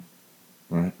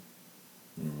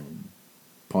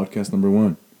podcast number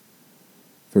 1.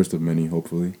 First of many,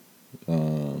 hopefully.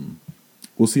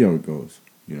 We'll see how it goes,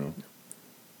 you know.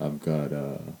 I've got,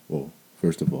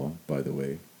 first of all, by the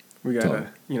way. We got,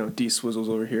 D Swizzles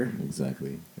over here.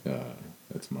 Exactly.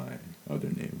 That's my other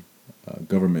name.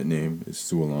 Government name is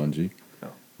Sualanji.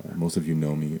 Oh. Most of you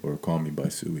know me or call me by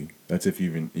Sui. That's if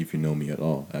you know me at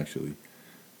all, actually.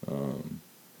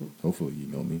 Hopefully you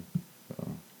know me.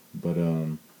 But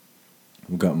I've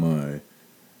got my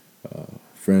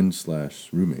friend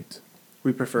 / roommate.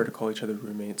 We prefer to call each other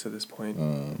roommates at this point.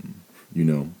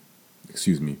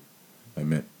 Excuse me, I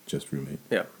meant just roommate.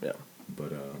 Yeah.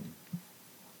 But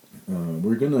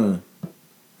we're gonna,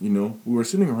 we were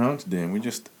sitting around today and we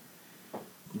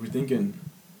were thinking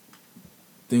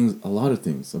a lot of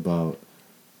things about,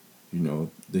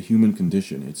 the human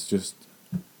condition. It's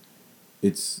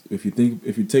if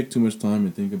you take too much time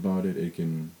and think about it, it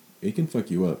can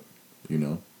fuck you up,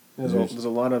 There's a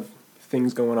lot of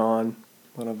things going on,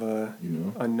 a lot of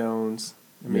unknowns.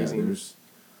 Amazing. Yeah, there's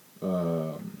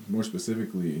more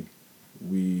specifically,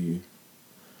 he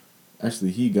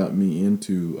got me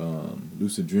into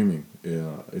lucid dreaming.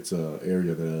 It's a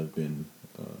area that I've been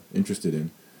interested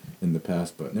in the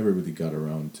past, but never really got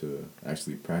around to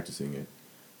actually practicing it.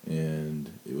 And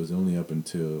it was only up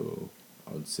until,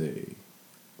 I would say,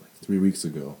 like 3 weeks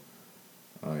ago,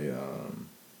 I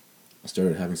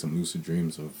started having some lucid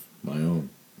dreams of my own,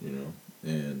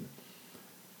 and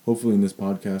hopefully in this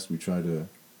podcast we try to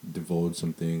divulge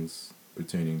some things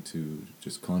pertaining to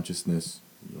just consciousness,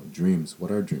 dreams.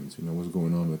 What are dreams? What's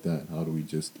going on with that? How do we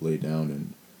just lay down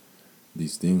and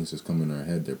these things just come in our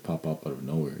head? They pop up out of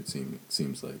nowhere, it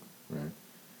seems like, right?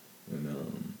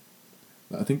 And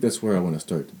I think that's where I want to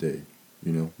start today.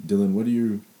 Dylan, what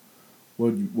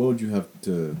would you have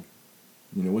to,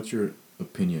 what's your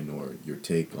opinion or your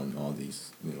take on all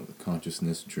these, the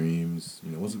consciousness, dreams,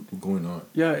 what's going on?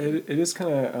 Yeah, it is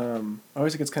kind of, I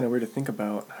always think it's kind of weird to think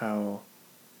about how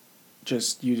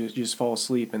you just fall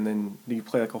asleep and then you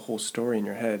play like a whole story in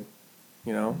your head,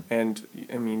 and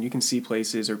I mean, you can see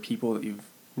places or people that you've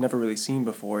never really seen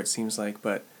before, it seems like,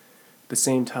 but at the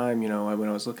same time, when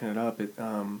I was looking it up,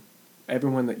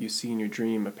 everyone that you see in your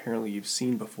dream, apparently you've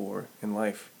seen before in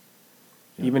life.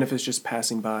 Yeah. Even if it's just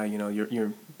passing by,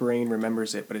 your brain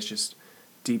remembers it, but it's just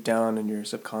deep down in your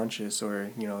subconscious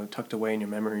or, tucked away in your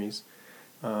memories.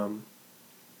 But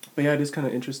yeah, it is kind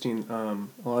of interesting. A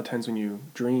lot of times when you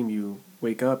dream, you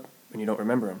wake up and you don't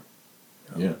remember them.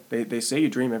 Yeah. They say you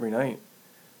dream every night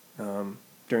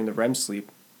during the REM sleep,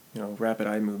 rapid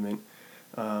eye movement.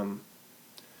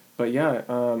 But yeah,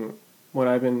 what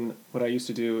I used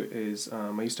to do is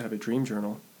I used to have a dream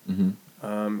journal. Mm-hmm.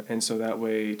 And so that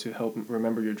way, to help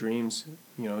remember your dreams,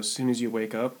 as soon as you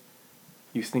wake up,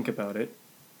 you think about it,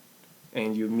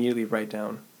 and you immediately write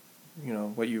down,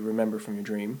 what you remember from your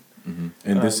dream. Mm-hmm.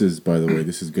 And this is, by the way,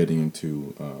 getting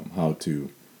into how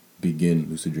to begin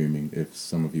lucid dreaming. If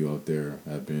some of you out there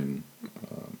have been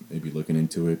maybe looking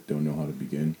into it, don't know how to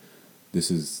begin, this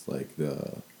is like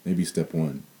maybe step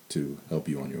 1 to help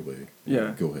you on your way.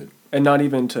 Yeah. Go ahead. And not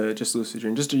even to just lucid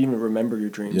dream, just to even remember your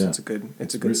dreams. Yeah. It's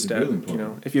a good step. Really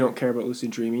if you don't care about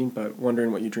lucid dreaming, but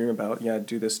wondering what you dream about,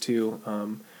 do this too.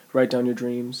 Write down your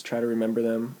dreams, try to remember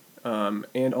them.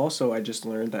 And also, I just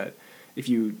learned that if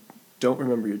you don't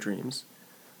remember your dreams,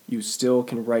 you still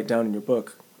can write down in your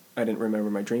book, I didn't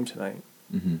remember my dream tonight.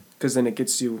 Because then it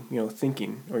gets you,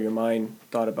 thinking, or your mind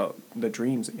thought about the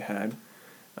dreams that you had.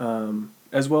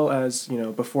 As well as,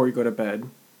 before you go to bed,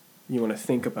 you want to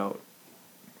think about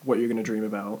what you're going to dream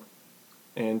about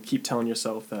and keep telling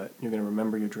yourself that you're going to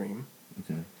remember your dream.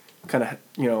 Okay. Kind of,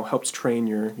 helps train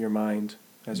your mind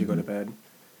as you go to bed.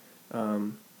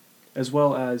 As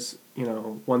well as,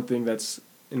 one thing that's,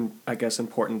 I guess,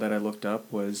 important that I looked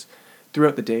up was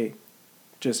throughout the day,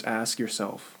 just ask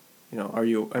yourself,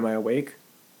 am I awake?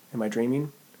 Am I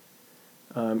dreaming?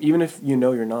 Even if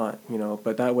you're not,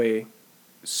 but that way,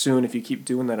 soon if you keep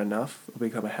doing that enough, it'll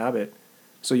become a habit.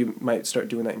 So you might start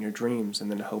doing that in your dreams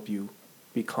and then help you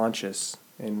be conscious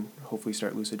and hopefully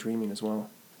start lucid dreaming as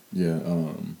well. Yeah,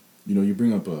 you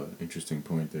bring up an interesting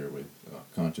point there with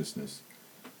consciousness.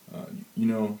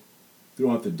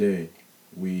 Throughout the day,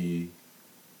 it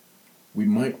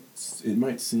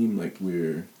might seem like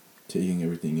we're taking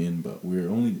everything in, but we're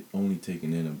only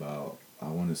taking in about, I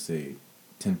want to say,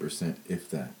 10%, if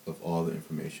that, of all the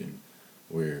information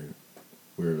we're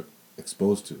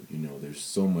exposed to. There's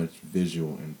so much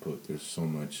visual input, there's so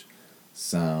much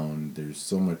sound, there's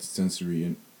so much sensory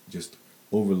and just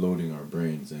overloading our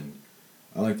brains, and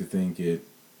I like to think it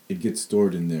gets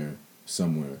stored in there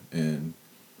somewhere. And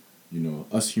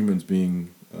us humans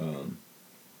being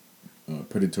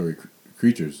predatory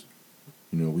creatures,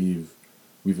 You know, we've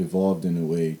evolved in a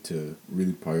way to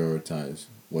really prioritize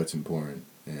what's important,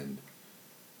 and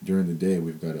during the day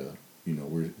we've got to,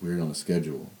 we're on a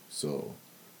schedule, so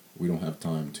we don't have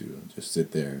time to just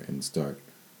sit there and start,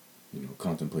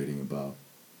 contemplating about,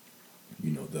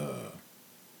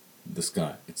 the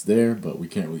sky. It's there, but we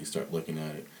can't really start looking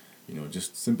at it.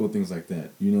 Just simple things like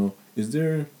that. Do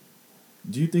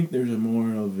you think there's a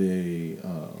more of a,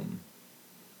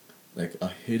 like a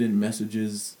hidden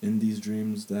messages in these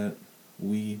dreams that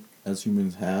we as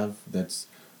humans have, that's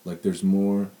like there's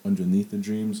more underneath the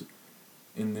dreams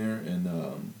in there?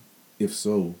 And if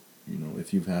so,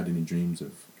 if you've had any dreams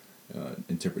of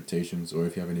interpretations, or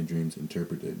if you have any dreams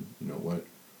interpreted,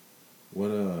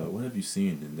 what have you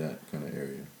seen in that kind of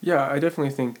area? Yeah, I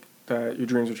definitely think that your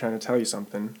dreams are trying to tell you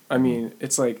something. I mean,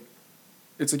 it's like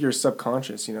your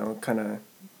subconscious, kind of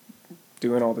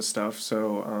doing all this stuff.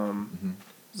 So,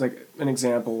 it's like an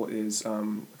example is a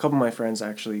couple of my friends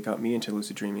actually got me into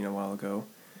lucid dreaming a while ago,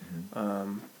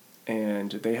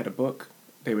 and they had a book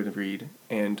they would read,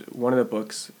 and one of the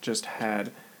books just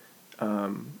had,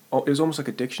 it was almost like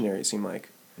a dictionary. It seemed like,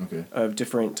 Okay. of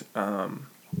different,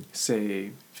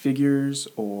 say, figures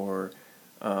or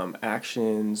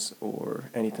actions or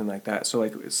anything like that. So,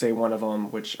 like, say one of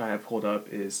them, which I have pulled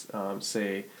up, is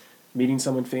say, meeting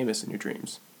someone famous in your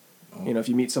dreams. Oh. If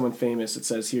you meet someone famous, it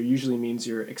says here, usually means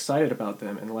you're excited about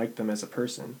them and like them as a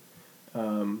person.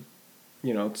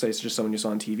 Say it's just someone you saw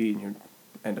on TV and you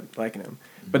end up liking them.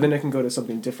 But then it can go to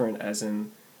something different, as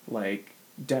in, like,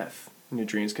 death in your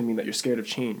dreams can mean that you're scared of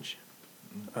change.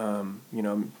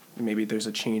 Maybe there's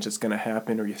a change that's going to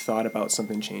happen, or you thought about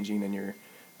something changing and you're,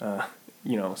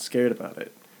 scared about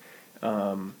it.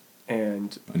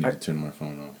 And I need to turn my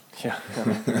phone off. Yeah.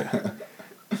 Yeah.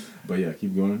 But yeah,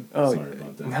 keep going. Oh, sorry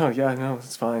about that. No,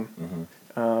 it's fine.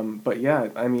 But yeah,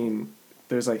 I mean,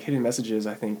 there's like hidden messages,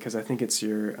 I think, because I think it's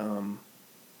your,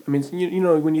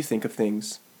 when you think of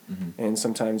things, and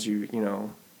sometimes you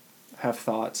have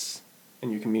thoughts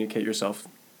and you communicate yourself,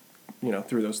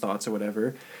 through those thoughts or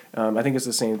whatever. I think it's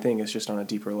the same thing. It's just on a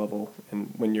deeper level,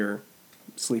 and when you're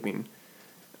sleeping.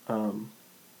 Even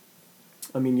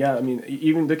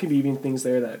there could be even things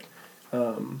there that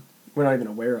we're not even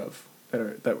aware of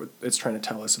that it's trying to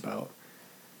tell us about.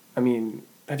 I mean,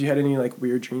 have you had any like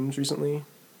weird dreams recently?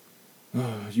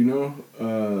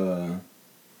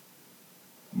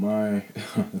 My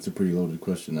that's a pretty loaded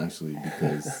question, actually,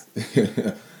 because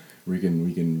we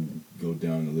can go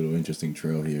down a little interesting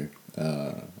trail here.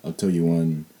 I'll tell you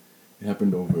one. It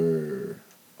happened over.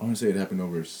 I want to say it happened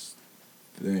over.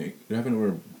 It happened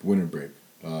over winter break.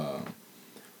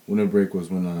 Winter break was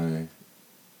when I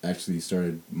actually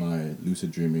started my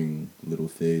lucid dreaming little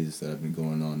phase that I've been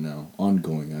going on now,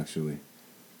 ongoing actually.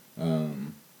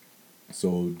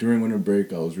 So during winter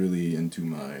break, I was really into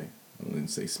my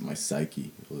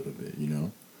psyche a little bit,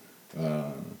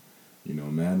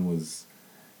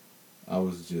 I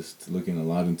was just looking a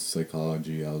lot into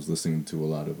psychology. I was listening to a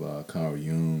lot of Carl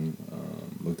Jung,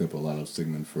 looked up a lot of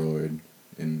Sigmund Freud,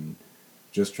 and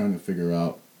just trying to figure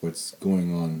out what's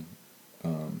going on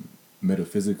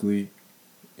metaphysically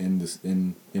in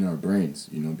our brains,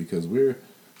 because we're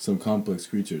some complex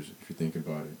creatures, if you think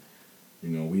about it.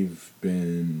 We've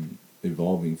been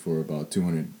evolving for about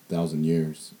 200,000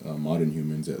 years, modern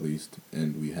humans at least,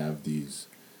 and we have these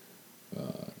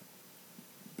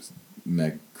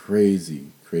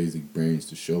crazy brains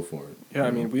to show for it. Yeah,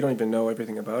 I mean, we don't even know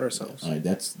everything about ourselves.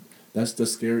 That's the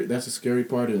scary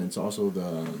part, and it's also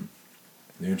the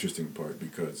interesting part,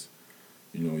 because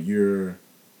you're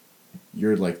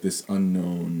like this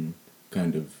unknown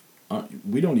kind of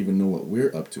we don't even know what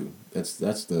we're up to.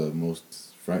 That's the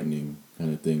most frightening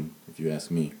kind of thing, if you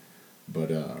ask me. But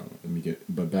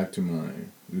back to my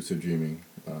lucid dreaming.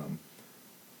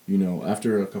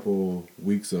 After a couple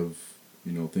weeks of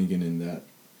thinking in that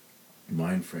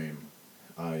mind frame,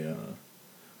 I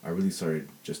really started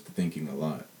just thinking a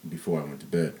lot before I went to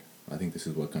bed. I think this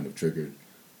is what kind of triggered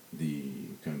the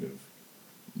kind of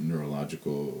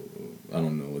neurological, I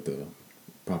don't know what the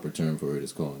proper term for it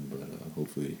is called, but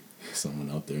hopefully someone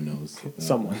out there knows.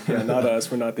 Someone, yeah, not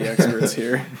us. We're not the experts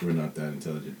here. We're not that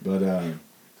intelligent. But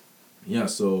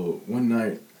so one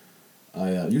night,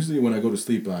 I usually when I go to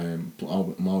sleep, I'm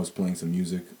always playing some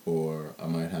music, or I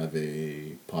might have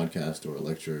a podcast or a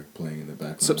lecture playing in the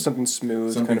background. Something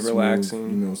smooth, kind of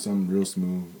relaxing. Some real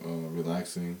smooth,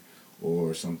 relaxing,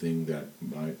 or something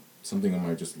I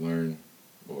might just learn,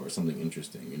 or something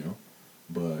interesting,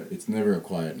 But it's never a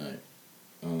quiet night.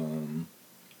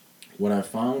 What I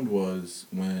found was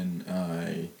when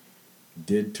I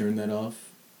did turn that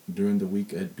off during the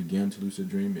week I began to lucid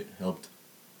dream, it helped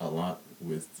a lot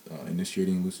with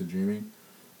initiating lucid dreaming.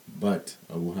 But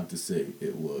I will have to say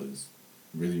it was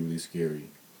really, really scary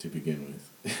to begin with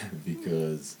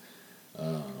because,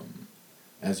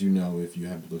 as you know, if you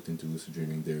have looked into lucid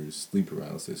dreaming, there's sleep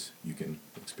paralysis you can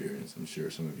experience. I'm sure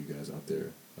some of you guys out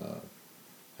there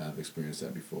have experienced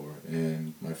that before.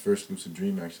 And my first lucid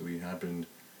dream actually happened,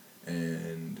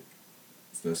 and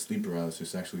the sleep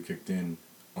paralysis actually kicked in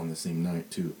on the same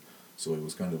night too. So it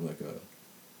was kind of like a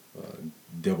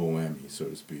double whammy, so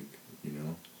to speak, you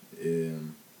know.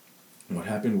 What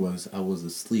happened was I was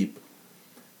asleep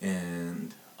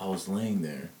and I was laying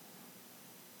there,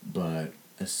 but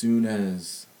as soon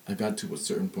as I got to a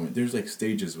certain point, there's like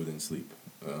stages within sleep,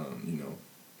 you know.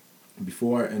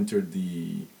 Before I entered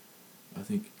I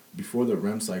think before the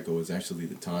REM cycle is actually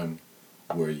the time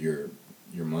where your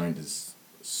mind is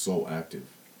so active,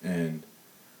 and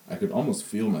I could almost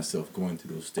feel myself going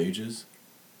through those stages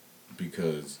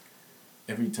because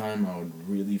every time I would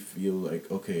really feel like,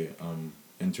 okay, I'm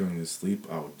entering this sleep,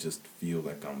 I would just feel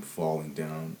like I'm falling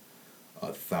down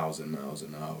 1,000 miles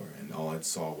an hour, and all I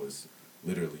saw was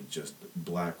literally just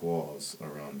black walls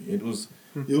around me. It was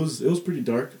pretty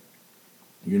dark,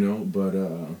 you know. But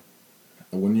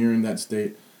when you're in that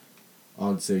state, I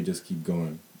would say just keep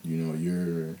going. You know,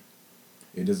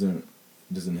 it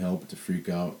doesn't help to freak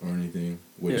out or anything,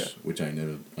 which I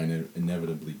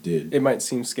inevitably did. It might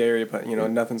seem scary, but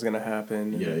nothing's gonna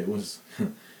happen. Yeah, it was,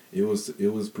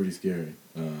 it was pretty scary.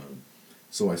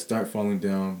 So I start falling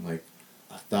down like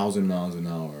 1,000 miles an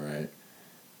hour, right?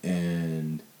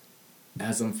 And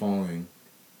as I'm falling,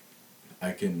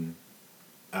 I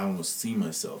almost see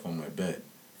myself on my bed,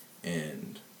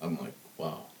 and I'm like,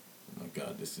 wow, oh my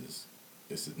God, this is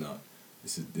not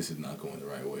going the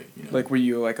right way, you know. Like, were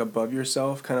you like above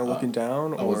yourself, kind of looking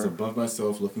down? I was above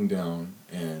myself, looking down,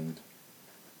 and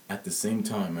at the same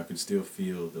time, I could still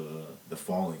feel the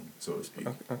falling, so to speak.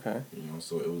 Okay. You know,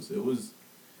 so it was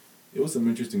some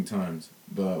interesting times.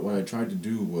 But what I tried to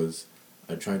do was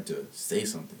I tried to say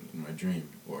something in my dream,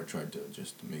 or I tried to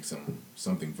just make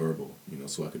something verbal, you know,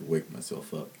 so I could wake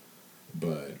myself up.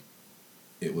 But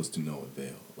it was to no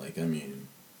avail. Like, I mean,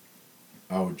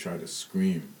 I would try to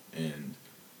scream, and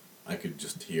I could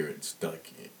just hear it stuck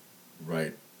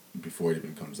right before it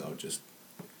even comes out.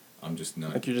 I'm just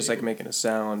not. Like, you're just like making a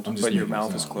sound, but your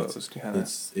mouth is closed.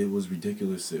 It was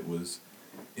ridiculous. It was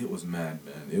mad,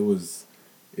 man. It was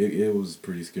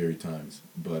pretty scary times.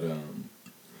 But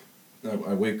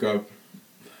I wake up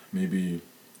maybe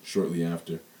shortly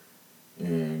after,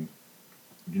 and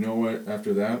you know what?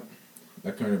 After that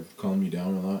kind of calmed me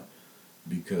down a lot,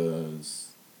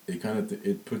 because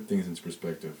it put things into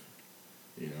perspective.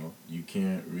 You know, you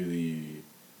can't really,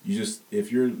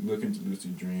 if you're looking to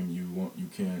lucid dream,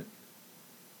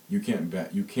 you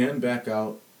can back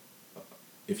out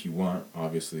if you want,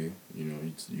 obviously. You know,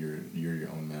 you're your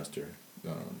own master.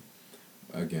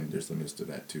 Again, there's limits to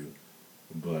that too.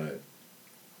 But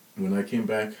when I came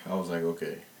back, I was like,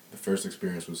 okay, the first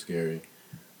experience was scary,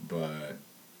 but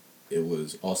it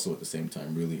was also at the same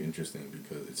time really interesting,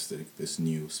 because it's like this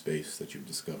new space that you've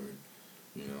discovered,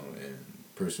 you know. And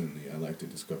personally, I like to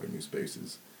discover new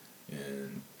spaces,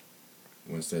 and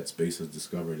once that space is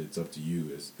discovered, it's up to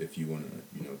you as if you want to,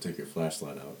 you know, take your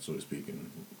flashlight out, so to speak, and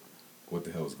what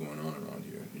the hell is going on around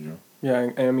here, you know? Yeah,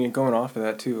 and I mean, going off of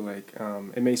that too, like,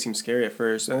 it may seem scary at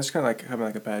first, and it's kind of like having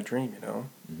like a bad dream, you know?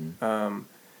 Mm-hmm.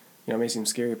 It may seem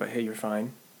scary, but hey, you're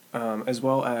fine. As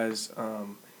well as,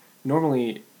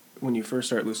 normally, when you first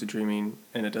start lucid dreaming,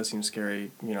 and it does seem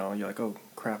scary, you know, you're like, oh,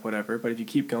 crap, whatever. But if you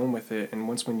keep going with it, and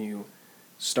when you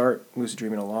start lucid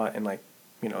dreaming a lot, and like,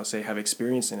 you know, say have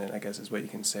experience in it, I guess is what you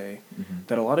can say, Mm-hmm.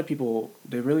 that a lot of people,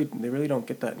 they really don't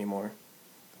get that anymore.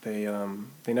 They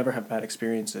never have bad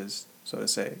experiences, so to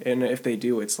say. And if they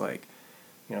do, it's like,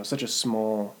 you know, such a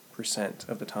small %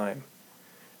 of the time.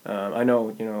 I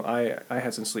know, you know, I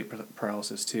had some sleep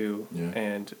paralysis too, Yeah.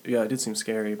 And yeah, it did seem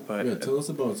scary, but Yeah, tell us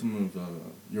about some of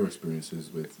your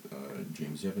experiences with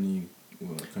dreams. Do you have any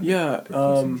yeah,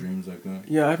 perplexing dreams like that?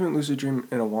 yeah, I haven't lucid dreamed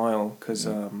in a while, because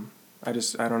I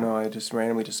don't know, I just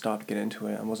randomly just stopped getting into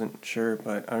it. I wasn't sure,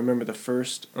 but I remember the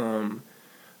first one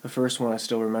I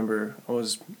still remember. I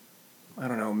was, I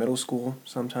don't know, middle school,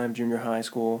 sometime junior high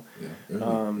school. Yeah,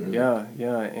 early.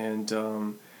 Yeah, and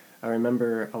I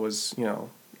remember I was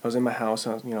in my house.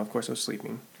 I was, of course, I was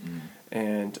sleeping,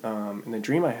 and in the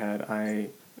dream I had, I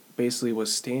basically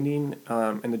was standing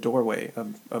in the doorway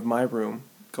of my room,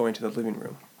 going to the living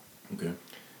room. Okay.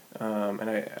 And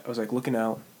I was like looking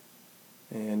out,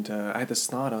 and I had this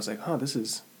thought. I was like, huh, this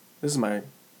is my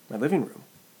living room.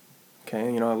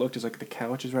 Okay, I looked. It's like the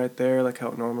couch is right there, like how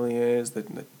it normally is. The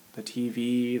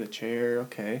TV, the chair.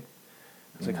 Okay.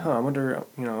 I was like, huh, I wonder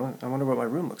what my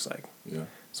room looks like. Yeah.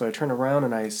 So I turn around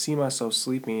and I see myself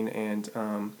sleeping, and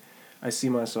I see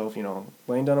myself,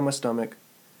 laying down on my stomach,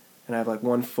 and I have like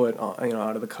one foot, out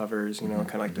of the covers, kind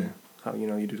of like how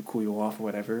you do to cool you off or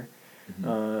whatever.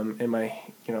 And my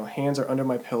hands are under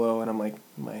my pillow, and I'm like,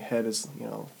 my head is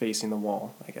facing the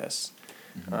wall, I guess.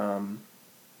 And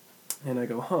I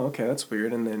go, okay, that's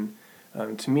weird. And then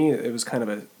to me, it was kind of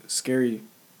a scary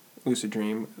lucid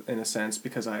dream in a sense,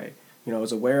 because I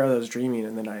was aware that I was dreaming,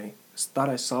 and then I thought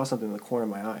I saw something in the corner of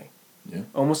my eye. Yeah.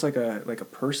 Almost like a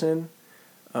person,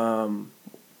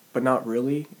 but not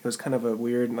really. It was kind of a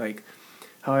weird, like,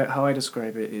 how I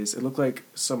describe it is, it looked like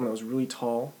someone that was really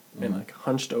tall and like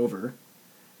hunched over,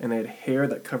 and they had hair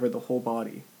that covered the whole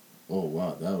body. Oh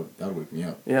wow, that would wake me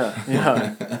up. Yeah.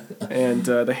 And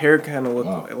the hair kind of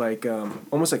looked like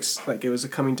almost like it was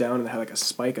coming down, and it had like a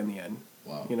spike on the end.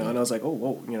 Wow. And I was like, oh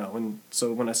whoa, and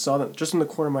so when I saw that just in the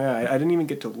corner of my eye, I didn't even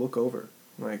get to look over.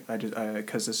 Like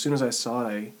because as soon as I saw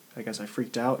it, I guess I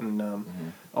freaked out, and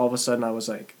all of a sudden I was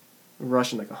like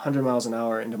rushing like 100 miles an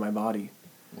hour into my body.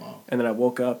 Wow. And then I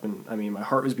woke up, and my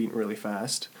heart was beating really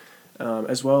fast,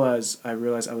 as well as I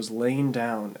realized I was laying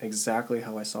down exactly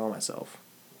how I saw myself.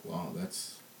 Wow,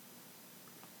 that's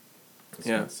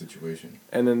yeah. a situation.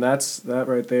 And then that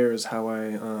right there is how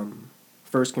I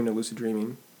first came to lucid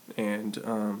dreaming, and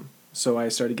so I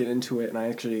started getting into it, and I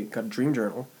actually got a dream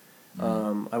journal.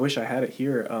 I wish I had it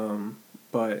here,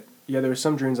 but yeah, there were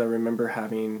some dreams I remember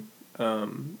having.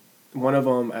 One of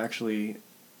them actually,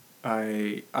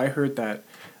 I heard that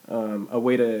a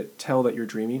way to tell that you're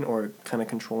dreaming or kind of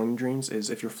controlling dreams is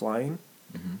if you're flying.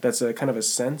 That's a kind of a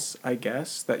sense, I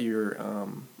guess, that you're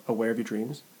aware of your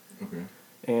dreams. Okay.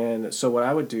 And so what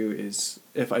I would do is,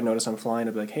 if I notice I'm flying,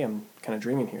 I'd be like, hey, I'm kind of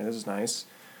dreaming here. This is nice.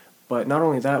 But not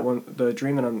only that, when the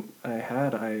dream that I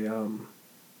had,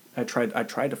 I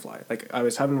tried to fly. Like, I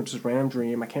was having this random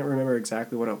dream. I can't remember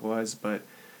exactly what it was, but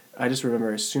I just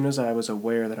remember as soon as I was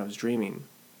aware that I was dreaming,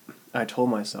 I told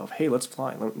myself, hey, let's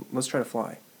fly. Let's try to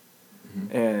fly.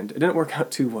 And it didn't work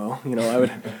out too well.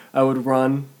 I would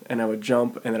run, and I would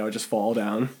jump, and then I would just fall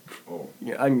down. Oh.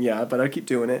 Yeah, but I'd keep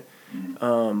doing it.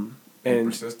 And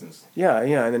persistence. Yeah,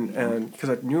 and because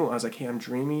I knew, I was like, hey, I'm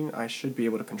dreaming. I should be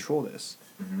able to control this.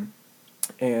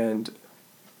 And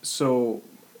so,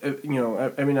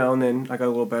 every now and then I got a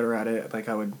little better at it. Like,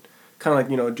 I would kind of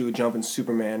like, do a jump in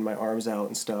Superman, my arms out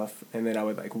and stuff, and then I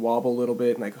would like wobble a little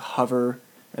bit and like hover,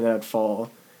 and then I'd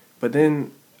fall. But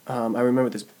then I remember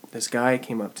this guy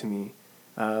came up to me.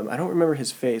 I don't remember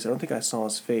his face. I don't think I saw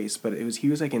his face, but he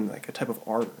was like in like a type of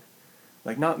armor.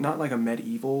 Like not like a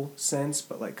medieval sense,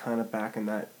 but like kind of back in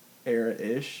that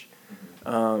era-ish.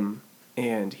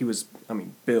 And he was,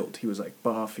 built. He was like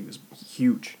buff. He was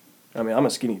huge. I'm a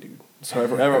skinny dude, so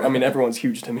everyone's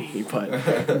huge to me.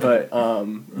 But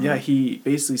yeah, he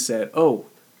basically said, "Oh,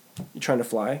 you trying to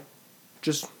fly?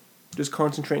 Just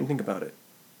concentrate and think about it."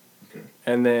 Okay.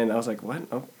 And then I was like, "What?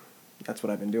 Oh, that's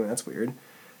what I've been doing. That's weird."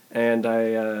 And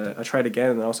I tried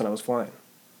again, and all of a sudden I was flying.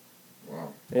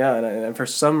 Wow. Yeah, and for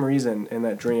some reason in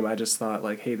that dream, I just thought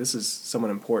like, hey, this is someone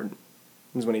important.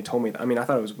 This is when he told me that. I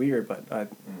thought it was weird, but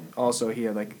also he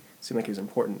had like seemed like he was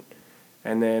important.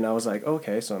 And then I was like, oh,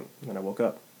 okay, so then I woke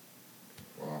up.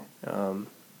 Wow.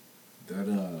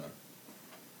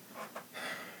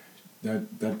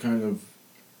 That kind of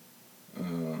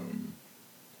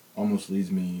almost leads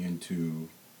me into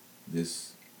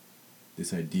this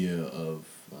idea of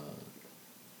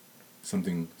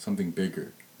something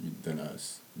bigger than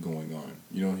us going on.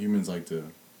 Humans like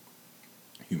to...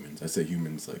 Humans. I say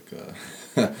humans like...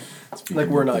 like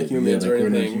we're not humans or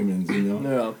anything. We're not humans,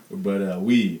 No. But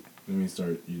let me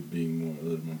start being a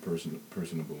little more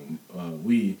personable.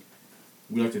 We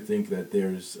like to think that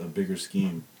there's a bigger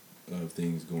scheme of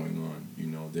things going on.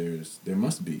 There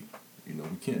must be. We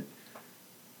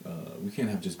can't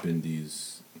have just been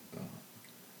these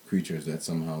creatures that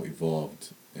somehow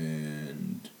evolved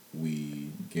and we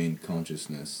gained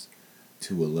consciousness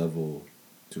to a level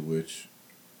to which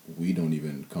we don't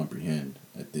even comprehend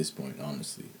at this point,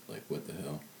 honestly. Like, what the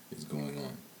hell is going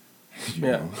on?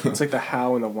 Yeah, it's like the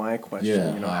how and the why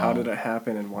question. Yeah, how did it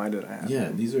happen and why did it happen? Yeah,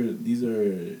 these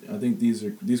are. I think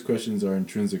these questions are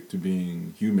intrinsic to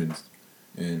being humans,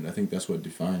 and I think that's what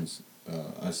defines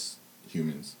us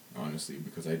humans, honestly.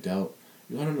 Because I doubt.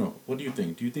 I don't know. What do you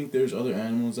think? Do you think there's other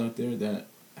animals out there that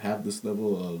have this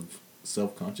level of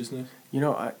self-consciousness?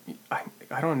 I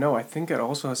don't know. I think it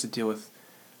also has to deal with.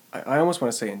 I almost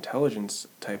want to say intelligence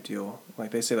type deal.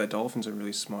 Like they say that dolphins are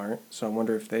really smart, so I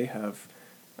wonder if they have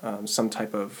some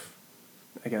type of,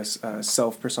 I guess,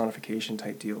 self-personification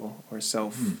type deal or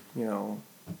self,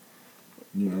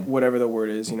 You know. whatever the word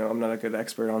is. I'm not a good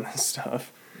expert on this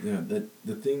stuff. Yeah,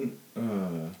 the thing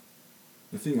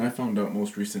I found out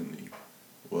most recently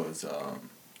was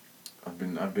I've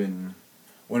been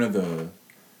one of the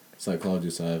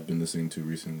psychologists I've been listening to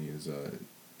recently is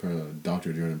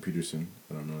Dr. Jordan Peterson.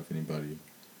 I don't know if anybody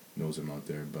knows him out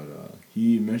there, but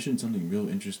he mentioned something real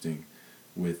interesting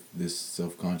with this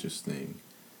self-conscious thing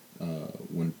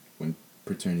when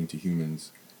pertaining to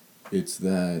humans. It's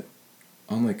that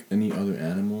unlike any other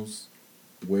animals,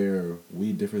 where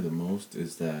we differ the most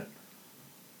is that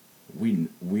we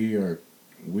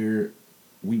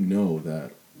know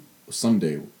that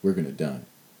someday we're gonna die.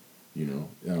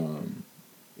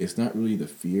 It's not really the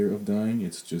fear of dying.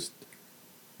 It's just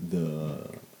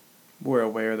we're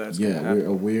aware that it's gonna happen. we're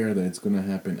aware that it's gonna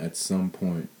happen at some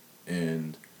point,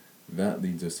 and that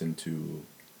leads us into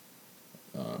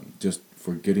just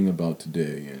forgetting about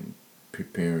today and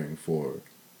preparing for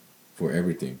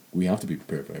everything. We have to be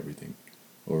prepared for everything,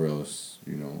 or else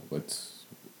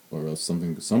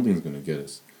something's gonna get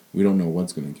us. We don't know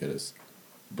what's gonna get us,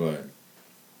 but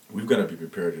we've got to be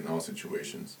prepared in all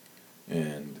situations,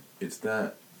 and it's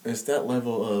that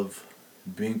level of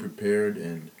being prepared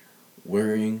and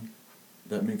worrying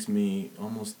that makes me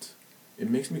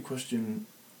question,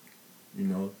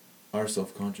 our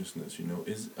self-consciousness.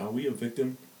 Are we a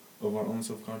victim of our own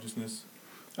self-consciousness?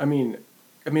 I mean,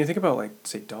 think about, like,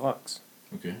 say, dogs.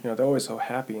 Okay. They're always so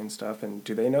happy and stuff, and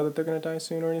do they know that they're going to die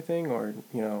soon or anything? Or,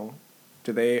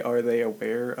 are they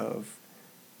aware of,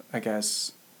 I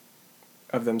guess,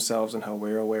 of themselves and how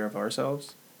we're aware of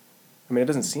ourselves? It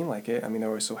doesn't seem like it. They're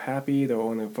always so happy, they're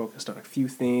only focused on a few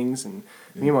things, and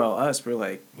meanwhile us, we're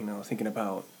like, thinking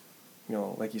about,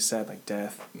 like you said, like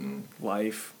death,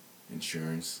 life.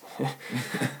 Insurance.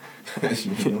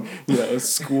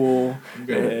 School,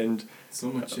 and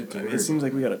so much shit to worry it seems about.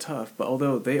 like we got it tough. But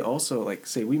although they also, like,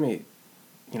 say we may,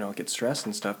 get stressed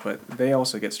and stuff, but they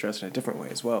also get stressed in a different way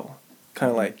as well. Kind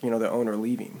of like, their owner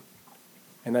leaving,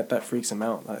 and that freaks them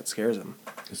out. That scares them.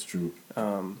 It's true.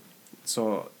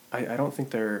 So I don't think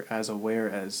they're as aware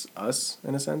as us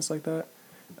in a sense like that.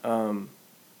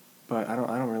 But I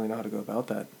don't really know how to go about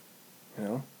that.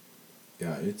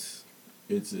 Yeah, it's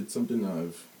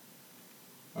something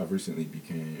I've recently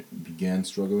began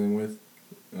struggling with,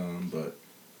 but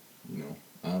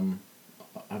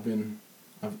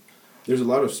there's a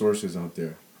lot of sources out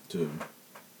there to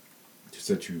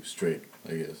set you straight,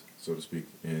 I guess, so to speak,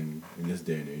 in this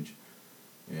day and age,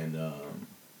 and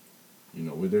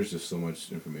where there's just so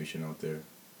much information out there,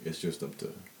 it's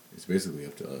basically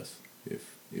up to us.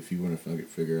 If you want to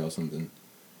figure out something,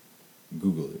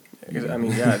 Google it. Go to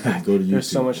YouTube. There's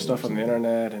so much stuff on the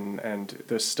internet, and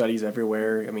there's studies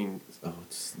everywhere.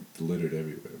 It's littered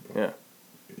everywhere, bro. Yeah.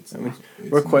 It's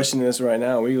we're questioning this right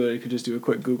now. We literally could just do a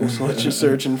quick Google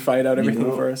search and find out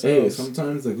everything for ourselves. Hey,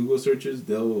 sometimes the Google searches,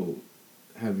 they'll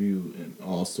have you in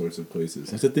all sorts of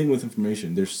places. That's the thing with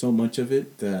information. There's so much of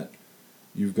it that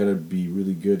you've got to be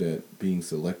really good at being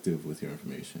selective with your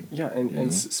information. Yeah,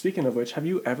 and speaking of which, have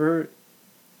you ever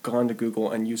gone to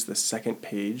Google and used the second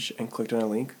page and clicked on a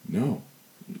link? No.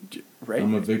 Right?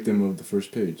 I'm a victim of the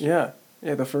first page. Yeah.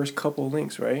 Yeah, the first couple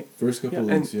links, right? First couple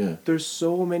links, yeah. There's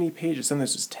so many pages.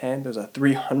 Sometimes there's 10, there's a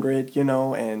 300,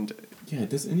 and... Yeah,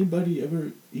 does anybody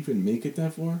ever even make it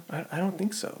that far? I don't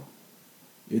think so.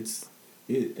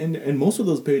 And most of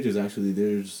those pages, actually,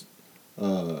 there's,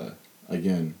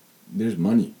 again, there's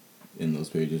money in those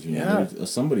pages. Yeah.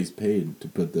 Somebody's paid to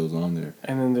put those on there.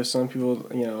 And then there's some people,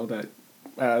 that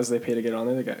as they pay to get on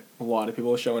there, they got a lot of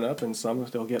people showing up, and some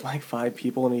they'll get like 5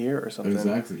 people in a year or something.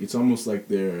 Exactly. It's almost like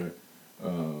there's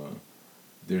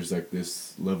like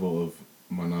this level of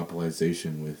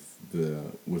monopolization with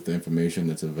the information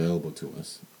that's available to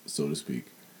us, so to speak,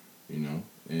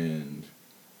 and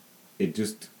it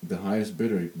just, the highest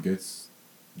bidder gets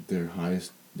their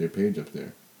page up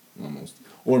there, almost.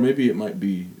 Or maybe it might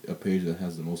be a page that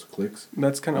has the most clicks.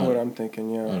 That's kind of what I'm thinking,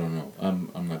 yeah. I don't know.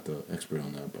 I'm not the expert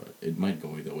on that, but it might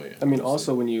go either way.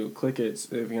 Also when you click it,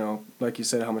 if, like you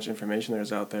said, how much information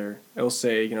there's out there, it'll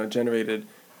say, generated,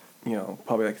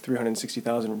 probably like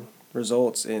 360,000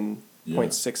 results in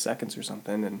 0.6 seconds or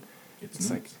something, and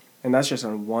it's like, and that's just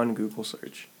on one Google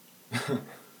search. I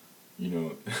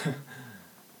don't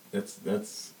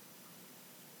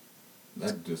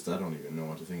even know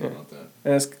what to think about that.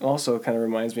 And this also kind of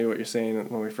reminds me of what you're saying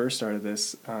when we first started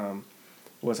this,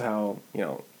 was how,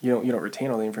 you don't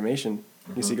retain all the information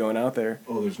you see going out there.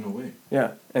 Oh, there's no way.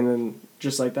 Yeah, and then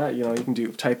just like that, you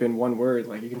can type in one word,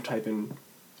 like you can type in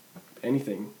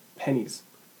anything, pennies,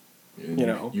 and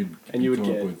you would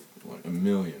get up with, what, 1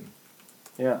 million.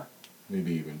 Yeah.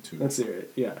 Maybe even 2. That's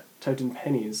it, yeah. typed in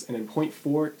pennies, and in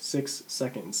 0.46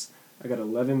 seconds, I got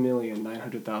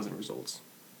 11,900,000 results.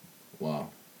 Wow.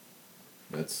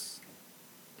 That's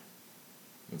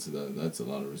a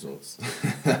lot of results.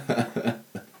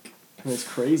 That's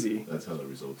crazy. That's hella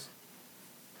results.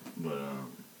 But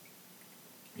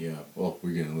yeah. Well,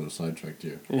 we're getting a little sidetracked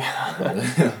here. Yeah.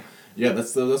 But, yeah,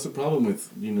 that's the problem with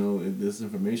this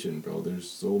information, bro. There's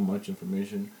so much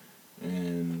information,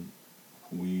 and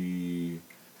we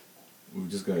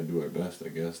just gotta do our best, I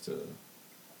guess, to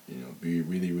be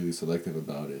really really selective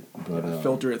about it. But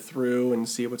filter it through and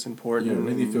see what's important. Yeah,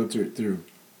 really filter it through.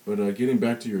 But getting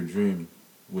back to your dream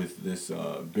with this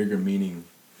bigger meaning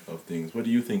of things, what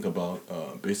do you think about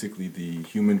basically the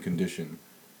human condition?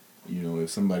 If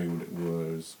somebody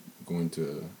was going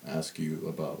to ask you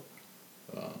about,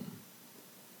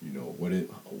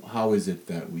 how is it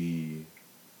that we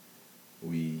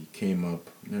came up,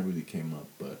 not really came up,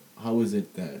 but how is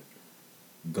it that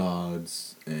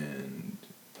gods and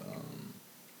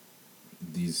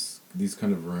these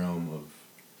kind of realm of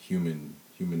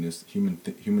humanistic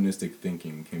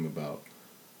thinking came about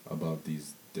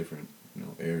these different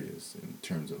areas in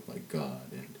terms of like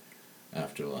God and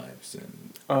afterlives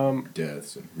and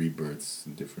deaths and rebirths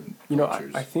and different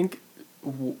cultures. I think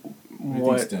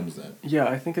what stems that? Yeah,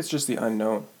 I think it's just the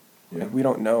unknown. Yeah. Like, we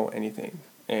don't know anything,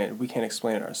 and we can't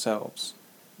explain it ourselves.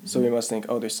 Mm-hmm. So we must think,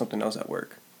 oh, there's something else at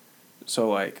work. So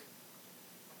like,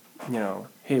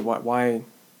 hey, why?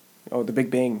 Oh, the Big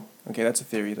Bang. Okay, that's a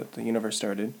theory that the universe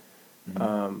started.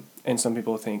 Mm-hmm. And some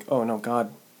people think, oh no,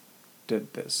 God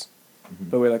did this. Mm-hmm.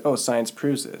 But we're like, oh, science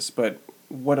proves this. But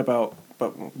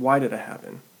why did it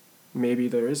happen? Maybe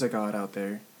there is a God out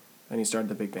there, and he started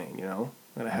the Big Bang,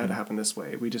 and it had to happen this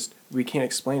way. We can't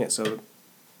explain it. So,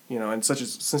 and since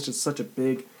it's such a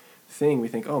big thing, we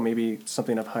think, oh, maybe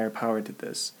something of higher power did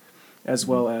this, as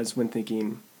well as when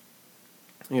thinking,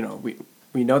 we know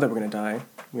that we're going to die.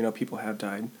 We know people have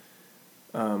died.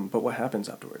 But what happens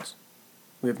afterwards?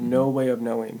 We have no way of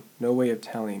knowing, no way of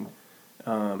telling.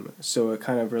 So it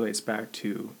kind of relates back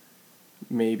to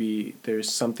maybe there's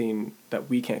something that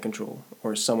we can't control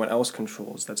or someone else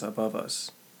controls that's above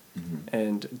us,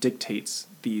 and dictates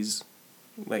these,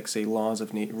 like, say, laws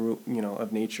of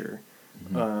of nature.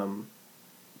 And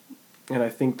I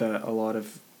think that a lot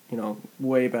of,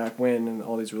 way back when and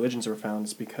all these religions were found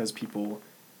is because people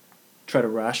try to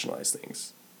rationalize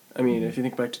things. I mean, if you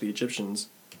think back to the Egyptians,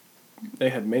 they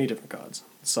had many different gods.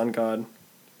 Sun god,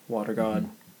 water god,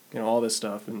 all this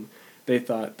stuff. And they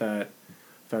thought that,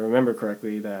 if I remember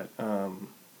correctly, that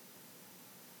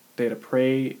they had to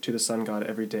pray to the sun god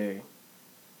every day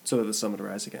so that the sun would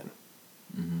rise again.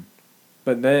 Mm-hmm.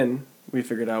 But then we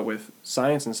figured out with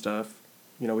science and stuff,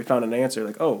 we found an answer,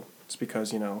 like, oh, it's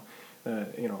because, in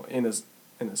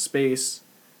the space,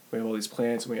 we have all these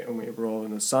planets, and we're all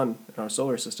in the sun, in our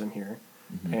solar system here.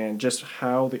 Mm-hmm. And just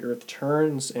how the Earth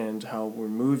turns and how we're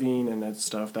moving and that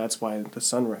stuff, that's why the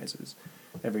sun rises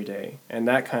every day. And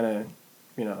that kind of,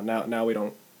 now we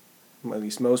don't, at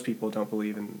least most people don't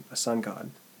believe in a sun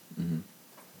god.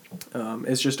 Mm-hmm.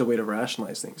 It's just a way to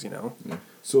rationalize things, Yeah.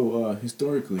 So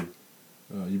historically,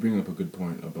 you bring up a good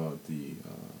point about the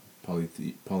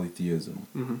polytheism.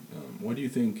 Mm-hmm. What do you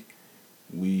think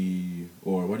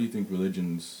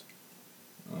religions,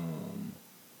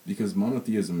 because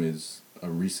monotheism is a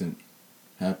recent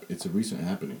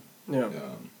happening. Yeah.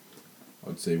 I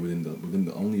would say within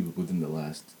the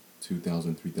last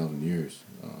 2,000, 3,000 years,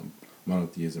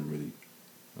 monotheism really,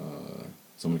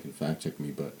 someone can fact check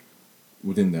me, but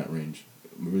within that range,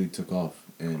 really took off.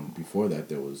 And before that,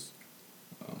 there was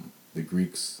the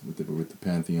Greeks with the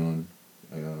pantheon,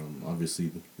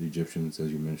 obviously the Egyptians,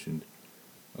 as you mentioned.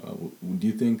 Do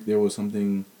you think there was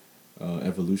something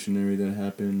evolutionary that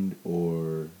happened,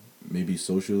 or maybe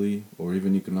socially, or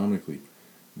even economically,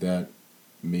 that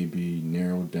maybe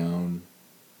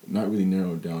not really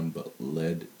narrowed down, but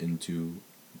led into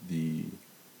the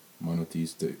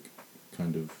monotheistic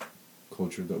kind of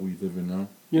culture that we live in now?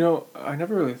 I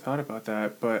never really thought about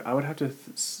that, but I would have to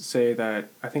say that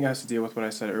I think it has to deal with what I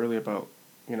said earlier about,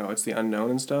 it's the unknown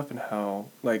and stuff, and how,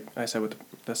 like I said with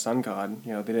the sun god,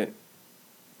 they didn't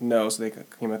know, so they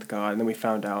came up with God, and then we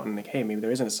found out, and like, hey, maybe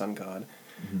there isn't a sun god.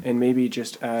 Mm-hmm. And maybe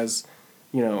just as,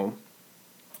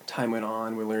 time went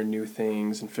on, we learned new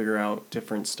things and figure out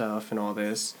different stuff and all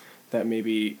this, that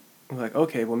maybe we're like,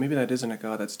 okay, well, maybe that isn't a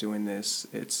God that's doing this,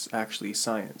 it's actually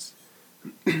science.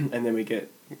 And then we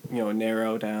get,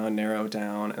 narrow down, and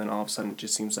then all of a sudden it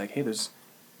just seems like, hey,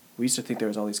 we used to think there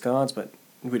was all these gods, but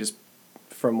we just,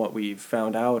 from what we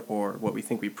found out or what we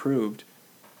think we proved,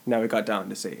 now we got down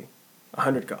to, say,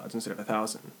 100 gods instead of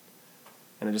 1,000.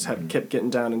 And it just kept getting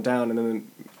down and down, and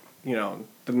then then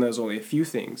there's only a few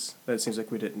things that it seems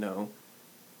like we didn't know.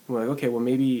 And we're like, okay, well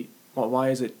maybe,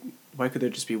 why could there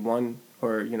just be one,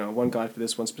 or, one God for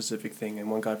this one specific thing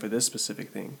and one God for this specific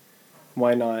thing?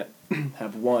 Why not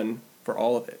have one for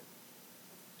all of it?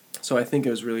 So I think it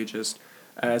was really just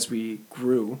as we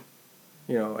grew,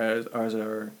 as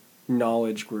our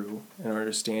knowledge grew and our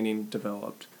understanding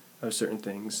developed of certain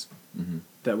things, Mm-hmm.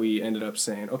 that we ended up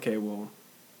saying, okay, well,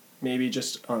 maybe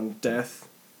just on death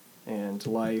and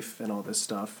life and all this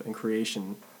stuff and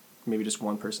creation, maybe just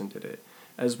one person did it.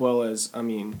 As well as,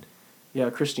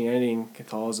 Christianity and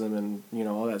Catholicism and,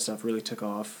 all that stuff really took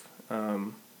off.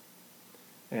 That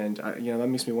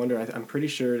makes me wonder. I'm pretty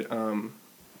sure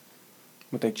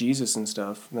with like Jesus and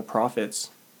stuff, and the prophets,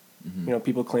 Mm-hmm.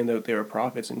 People claim that they were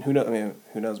prophets, and who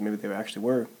knows, maybe they actually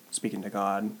were speaking to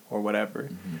God or whatever.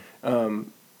 Mm-hmm.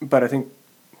 But I think,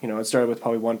 it started with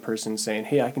probably one person saying,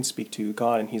 hey, I can speak to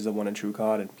God, and he's the one and true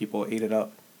God, and people ate it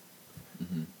up.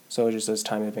 Mm-hmm. So just as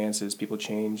time advances, people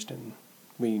changed, and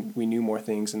we knew more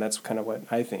things, and that's kind of what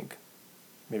I think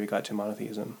maybe got to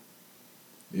monotheism.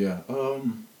 Yeah.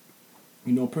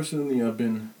 Personally,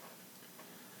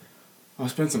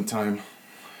 I've spent some time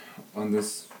in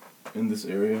this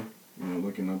area,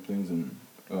 looking up things, and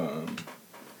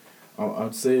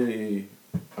I'd say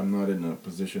I'm not in a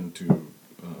position to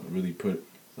really put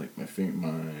like my full.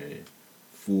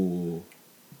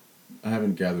 I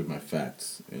haven't gathered my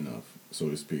facts enough, so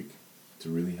to speak, to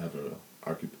really have a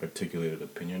articulated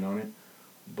opinion on it.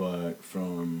 But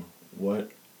from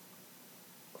what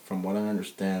I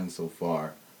understand so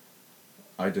far,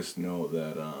 I just know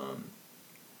that I'm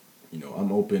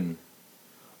open.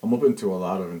 I'm open to a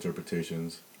lot of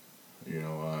interpretations. If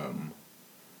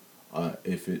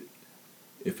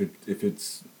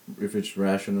it's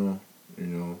rational,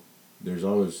 there's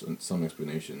always some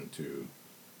explanation to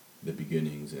the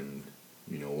beginnings and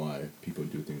why people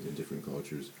do things in different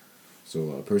cultures.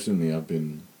 So personally, I've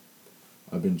been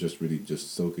just really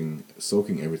just soaking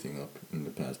everything up in the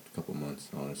past couple months,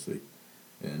 honestly,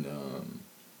 and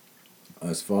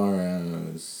as far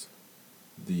as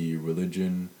the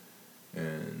religion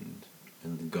and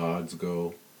the gods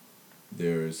go,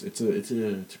 it's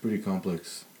a pretty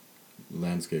complex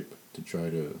landscape to try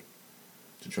to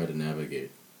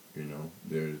navigate.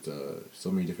 There's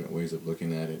so many different ways of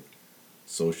looking at it,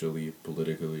 socially,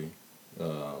 politically,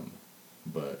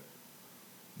 but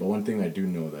one thing I do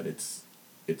know that it's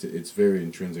very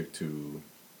intrinsic to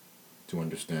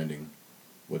understanding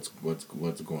what's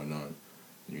going on,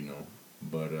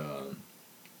 But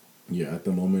yeah, at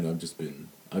the moment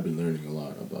I've been learning a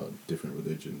lot about different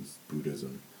religions,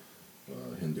 Buddhism,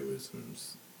 Hinduism,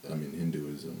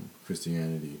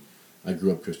 Christianity. I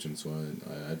grew up Christian, so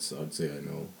I'd say I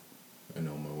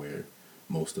know my way,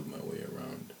 most of my way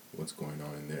around what's going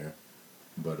on in there.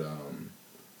 But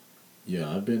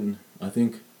yeah, I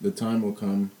think the time will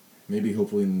come, maybe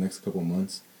hopefully in the next couple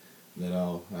months, that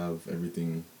I'll have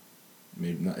everything,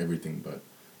 maybe not everything, but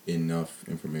enough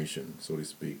information, so to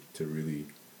speak, to really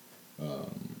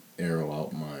arrow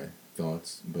out my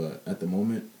thoughts. But at the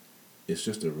moment, it's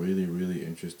just a really, really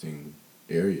interesting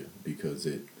area because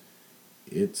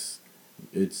it's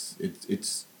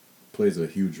plays a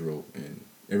huge role in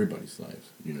everybody's lives,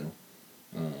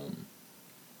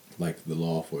 like the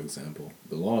law, for example.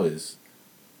 The law is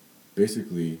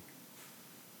basically,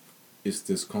 it's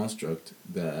this construct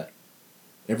that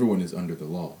everyone is under the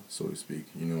law, so to speak,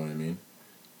 you know what I mean?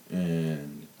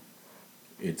 And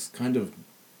it's kind of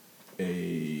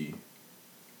a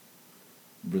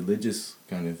religious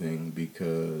kind of thing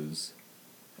because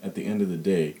at the end of the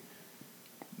day,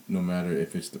 no matter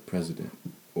if it's the president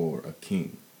or a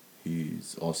king,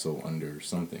 he's also under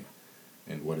something.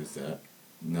 And what is that?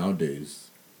 Nowadays,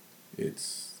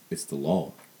 it's the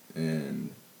law.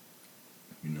 And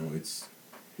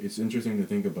it's interesting to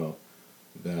think about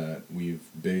that we've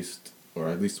based, or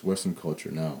at least Western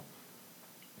culture now,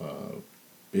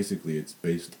 basically it's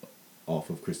based off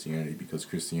of Christianity because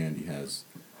Christianity has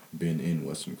been in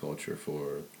Western culture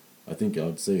for, I think I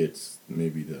would say it's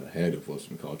maybe the head of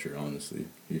Western culture, honestly,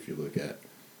 if you look at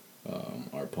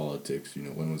our politics.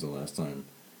 When was the last time,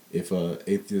 if a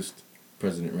atheist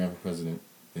president ran for president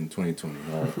in 2020,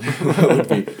 that would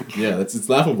be, yeah, it's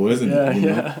laughable, isn't it?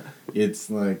 Yeah. It's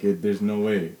like, there's no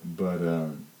way, but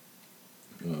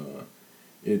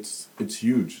it's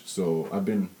huge. So I've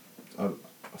been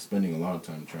spending a lot of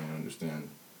time trying to understand,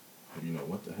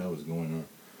 what the hell is going on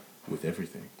with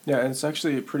everything. Yeah, and it's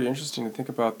actually pretty interesting to think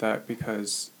about that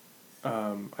because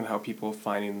on how people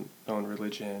finding their own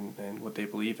religion and what they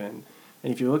believe in.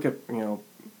 And if you look at,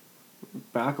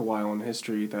 back a while in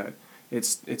history, that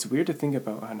it's weird to think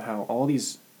about on how all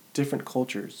these different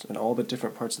cultures and all the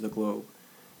different parts of the globe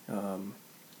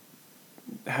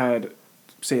had,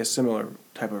 say, a similar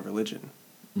type of religion,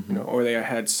 Mm-hmm. or they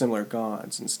had similar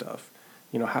gods and stuff.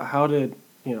 How did,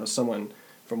 someone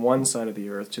from one side of the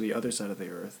earth to the other side of the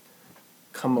earth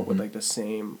come up with Mm-hmm. like the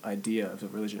same idea of the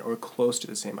religion or close to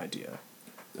the same idea?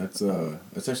 That's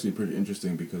actually pretty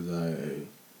interesting because I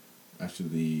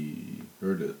actually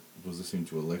was listening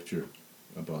to a lecture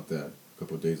about that a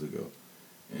couple of days ago,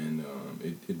 and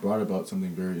it brought about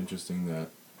something very interesting that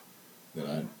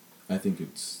I think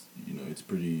it's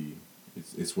pretty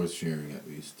it's worth sharing at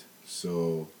least.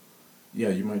 So, yeah,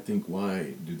 you might think,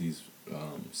 why do these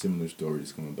similar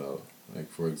stories come about? Like,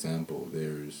 for example,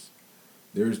 there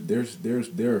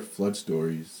are flood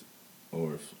stories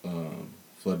or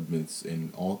flood myths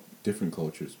in all different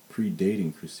cultures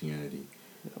predating Christianity,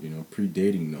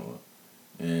 predating Noah,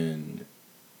 and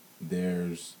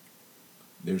there's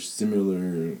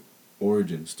similar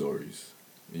origin stories.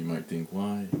 You might think,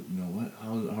 why, what,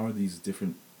 how are these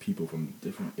different people from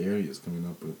different areas coming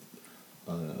up with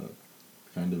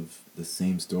kind of the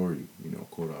same story,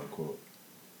 quote unquote.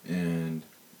 And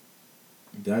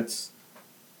that's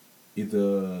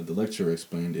the lecturer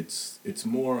explained. It's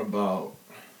more about,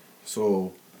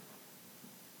 so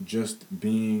just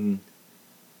being,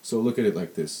 so look at it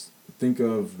like this. Think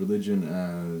of religion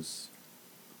as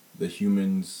the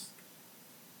humans'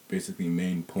 basically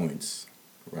main points,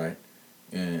 right?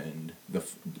 And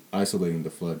isolating the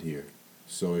flood here.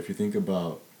 So if you think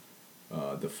about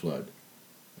the flood,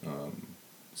 um,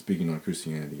 speaking on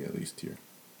Christianity at least here.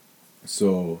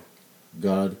 So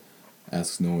God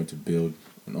asks Noah to build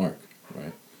an ark,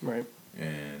 right? Right.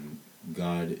 And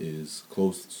God is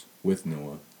close with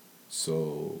Noah,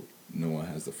 so Noah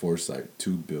has the foresight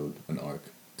to build an ark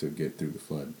to get through the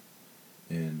flood.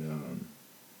 And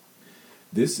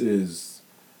this is,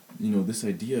 this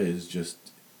idea is just,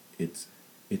 it's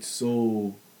it's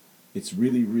so, it's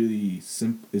really really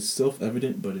simple. It's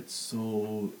self-evident, but it's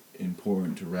so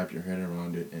important to wrap your head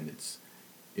around it, and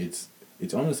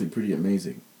it's honestly pretty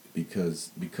amazing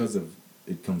because of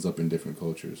it comes up in different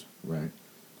cultures, right?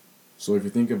 So if you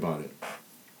think about it,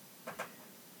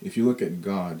 if you look at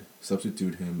God,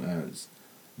 substitute him as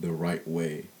the right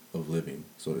way of living,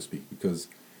 so to speak, because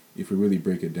if we really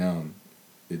break it down,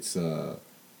 it's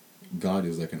God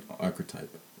is like an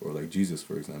archetype, or like Jesus,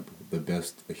 for example, the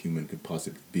best a human could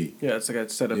possibly be. Yeah, it's like a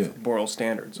set of Yeah. moral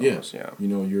standards almost. Yeah.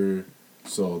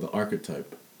 So the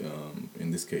archetype,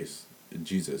 in this case,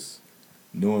 Jesus,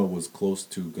 Noah was close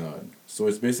to God. So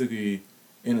it's basically,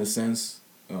 in a sense,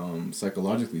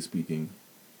 psychologically speaking,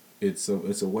 it's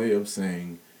a way of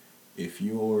saying, if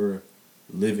you're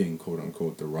living, quote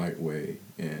unquote, the right way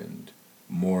and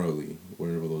morally,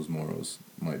 whatever those morals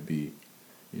might be,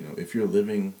 if you're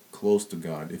living close to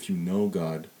God, if you know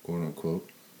God, quote unquote,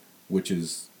 which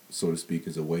is, so to speak,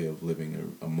 is a way of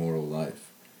living a moral life,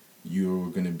 you're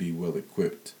going to be well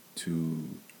equipped to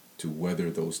weather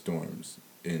those storms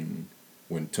in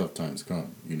when tough times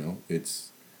come.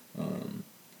 It's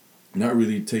not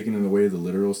really taken in a way the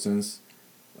literal sense.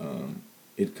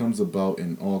 It comes about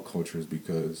in all cultures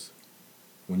because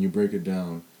when you break it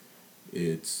down,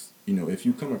 it's, if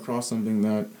you come across something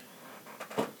that,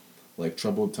 like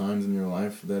troubled times in your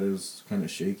life that is kind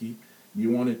of shaky, you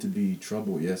want it to be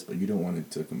trouble, yes, but you don't want it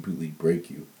to completely break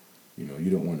you. You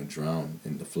don't want to drown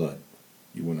in the flood.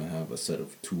 You want to have a set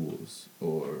of tools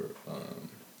or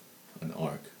an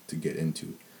arc to get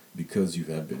into, because you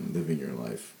have been living your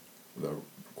life the,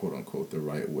 quote unquote, the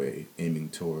right way, aiming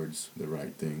towards the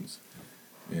right things.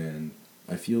 And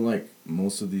I feel like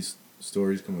most of these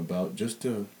stories come about just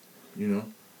to,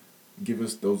 give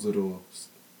us those little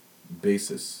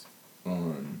basis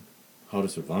on how to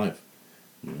survive.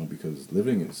 Because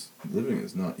living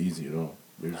is not easy at all.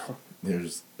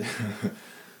 There's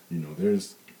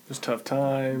there's There's tough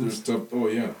times. there's tough. Oh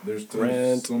yeah, there's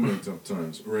Rent. so many tough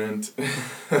times. Rent,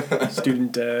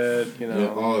 Student debt. yeah,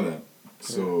 all of that.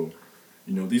 So,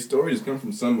 these stories come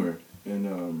from somewhere,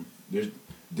 and there's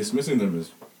dismissing them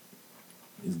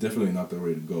is definitely not the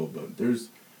way to go. But there's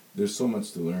so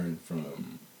much to learn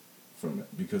from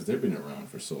it because they've been around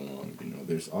for so long.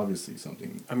 There's obviously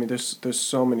something. I mean, there's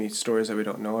so many stories that we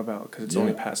don't know about because it's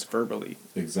only Yeah. passed verbally.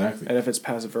 Exactly. And if it's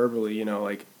passed verbally,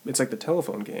 like it's like the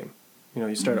telephone game.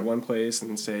 You start at one place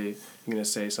and say you're gonna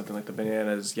say something like the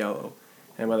banana is yellow,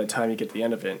 and by the time you get to the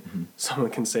end of it, someone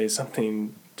can say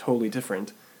something totally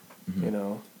different.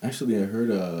 Actually, I heard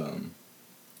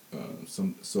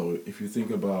some. So if you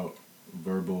think about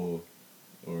verbal,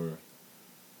 or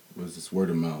was this word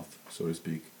of mouth, so to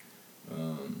speak,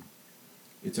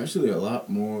 it's actually a lot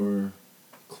more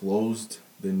closed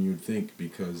than you'd think,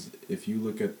 because if you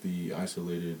look at the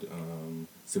isolated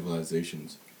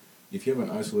civilizations, if you have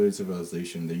an isolated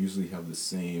civilization, they usually have the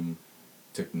same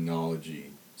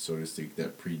technology, so to speak,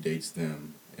 that predates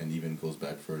them and even goes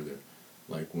back further.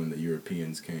 Like when the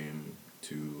Europeans came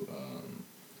to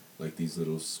like these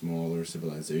little smaller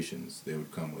civilizations, they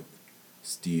would come with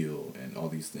steel and all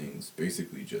these things,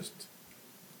 basically just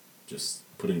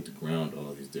putting to ground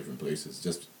all these different places,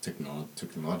 just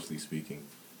technologically speaking.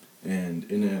 And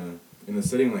in a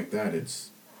setting like that, it's,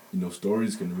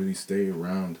 stories can really stay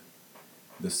around.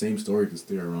 The same story can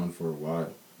stay around for a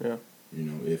while. Yeah.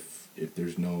 If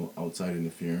there's no outside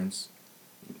interference,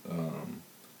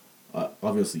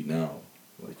 obviously now,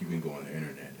 like, you can go on the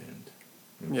internet and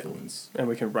influence. Yeah. And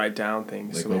we can write down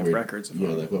things, like so we have records of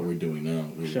them. like what we're doing now.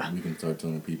 We can start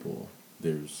telling people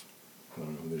there's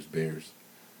bears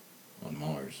on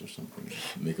Mars or something.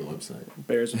 Make a website.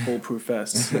 Bears with bulletproof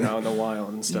vests, in the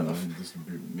wild and stuff. Just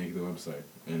make the website,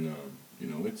 and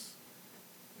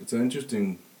it's an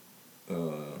interesting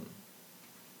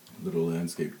little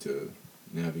landscape to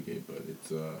navigate, but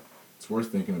it's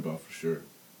worth thinking about for sure.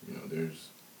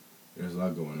 There's a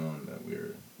lot going on that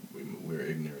we're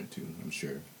ignorant to. I'm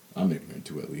sure I'm ignorant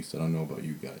to, at least. I don't know about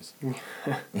you guys, but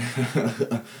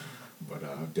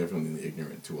I'm definitely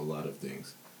ignorant to a lot of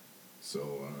things.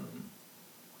 So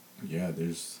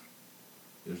there's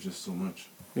just so much.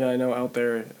 Yeah, I know out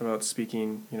there about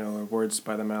speaking, words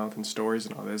by the mouth and stories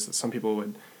and all this, that some people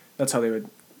that's how they would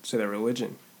say their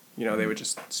religion. They would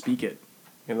just speak it.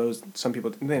 Some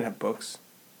people, they didn't have books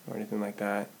or anything like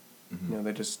that. Mm-hmm.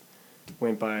 They just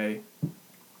went by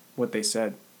what they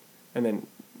said. And then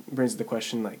brings the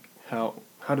question, like, how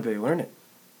did they learn it?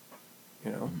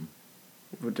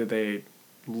 Mm-hmm. Did they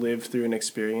live through an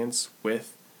experience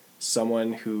with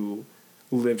someone who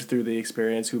lived through the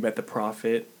experience, who met the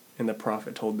prophet, and the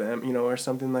prophet told them, or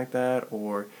something like that?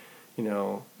 Or,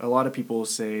 a lot of people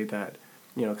say that,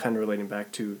 kind of relating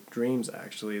back to dreams,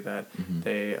 actually, that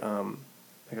they,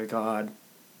 like a god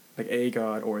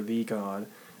or the god,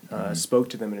 spoke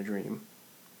to them in a dream.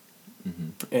 Mm-hmm.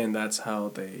 And that's how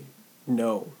they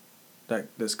know that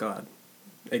this God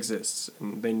exists.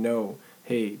 And they know,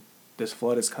 hey, this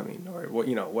flood is coming, or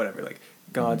whatever. Like,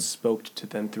 God spoke to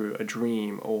them through a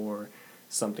dream or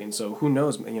something. So who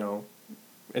knows,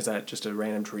 is that just a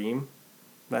random dream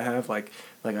I have? Like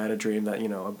I had a dream that,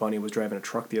 a bunny was driving a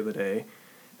truck the other day.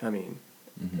 I mean,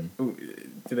 do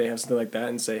they have something like that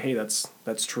and say, hey, that's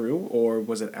true? Or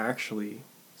was it actually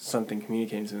something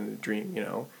communicated in the dream,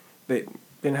 They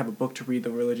didn't have a book to read the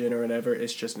religion or whatever.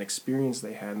 It's just an experience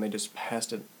they had, and they just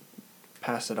passed it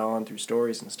on through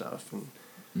stories and stuff. And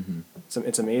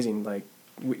it's amazing. Like,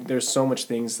 there's so much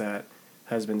things that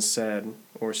has been said,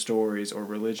 or stories or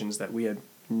religions, that we had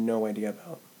no idea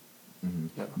about. Mm-hmm.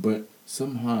 Yeah. But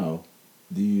somehow,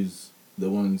 the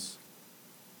ones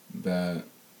that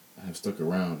have stuck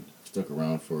around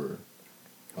for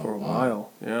a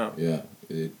while. Yeah. Yeah.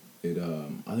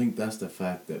 I think that's the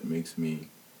fact that makes me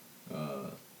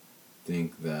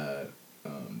think that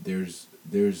there's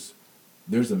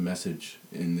a message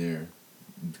in there,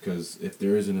 because if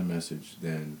there isn't a message,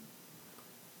 then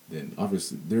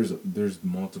obviously there's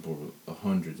multiple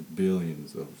hundreds,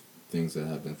 billions of things that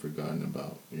have been forgotten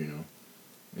about,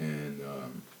 and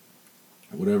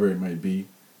whatever it might be,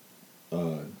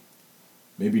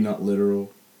 maybe not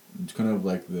literal. It's kind of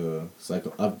like the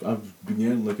I've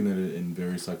began looking at it in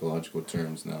very psychological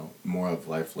terms now, more of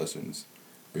life lessons,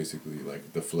 basically,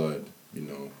 like the flood,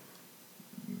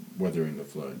 weathering the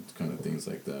flood, kind of things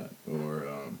like that, or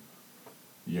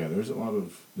there's a lot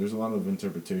of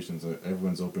interpretations.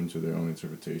 Everyone's open to their own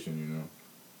interpretation,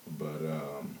 but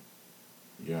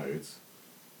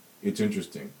it's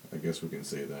interesting. I guess we can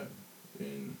say that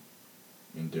in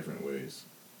different ways,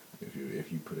 if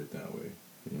you put it that way,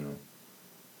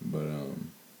 But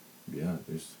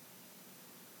there's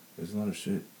a lot of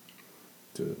shit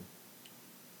to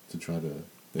try to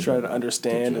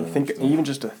understand and think, even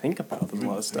just to think about. There's a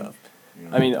lot of stuff.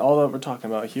 I mean, all that we're talking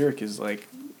about here is like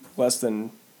less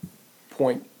than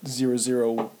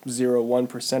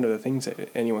 0.0001% of the things that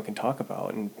anyone can talk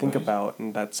about and think about,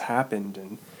 and that's happened.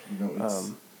 And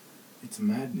it's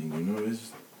maddening.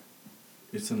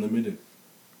 It's unlimited,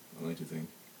 I like to think,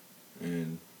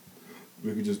 and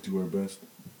we could just do our best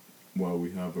while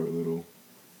we have our little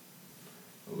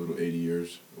 80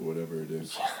 years or whatever it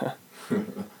is.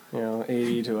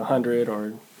 80 to 100,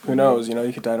 or who knows?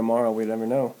 You could die tomorrow. We'd never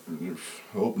know.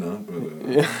 Hope not,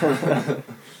 but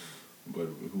but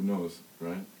who knows,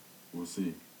 right? We'll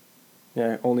see.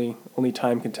 Yeah, only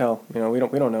time can tell. We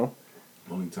don't know.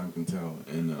 Only time can tell,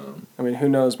 and I mean, who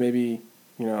knows? Maybe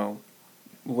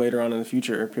later on in the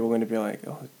future, people are going to be like,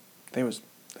 oh, there was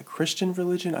a Christian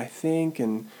religion, I think,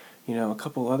 and a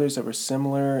couple others that were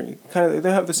similar. Kind of,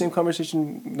 they have the same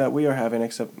conversation that we are having,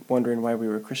 except wondering why we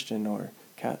were Christian or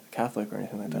Catholic or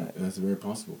anything like that. That's very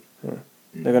possible. Yeah.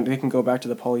 They can go back to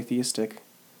the polytheistic.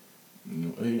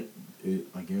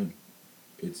 Again,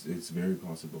 it's very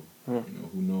possible. Yeah.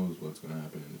 Who knows what's going to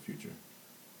happen in the future.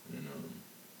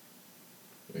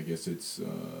 I guess it's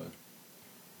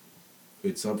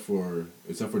up for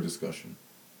discussion.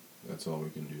 That's all we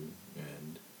can do,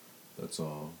 and that's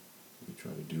all we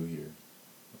try to do here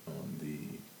on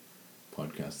the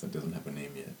podcast that doesn't have a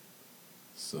name yet.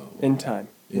 So in time.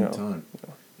 In time.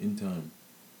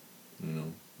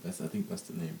 I think that's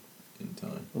the name. In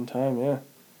time. In time, yeah.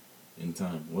 In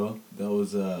time. Well, that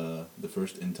was the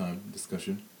first in time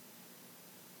discussion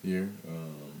here.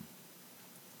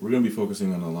 We're gonna be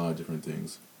focusing on a lot of different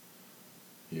things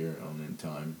here on In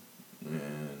Time,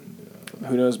 and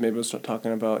who knows? Maybe we'll start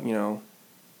talking about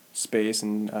space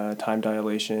and time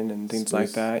dilation and things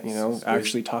space, like that.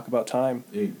 Actually talk about time.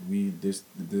 There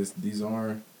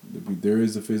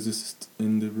is a physicist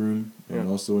in the room and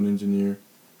also an engineer.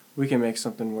 We can make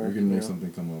something work. We can make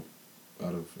something come up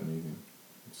out of anything.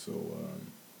 So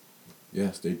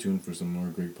stay tuned for some more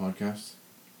great podcasts,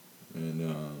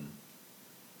 and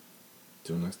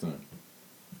till next time.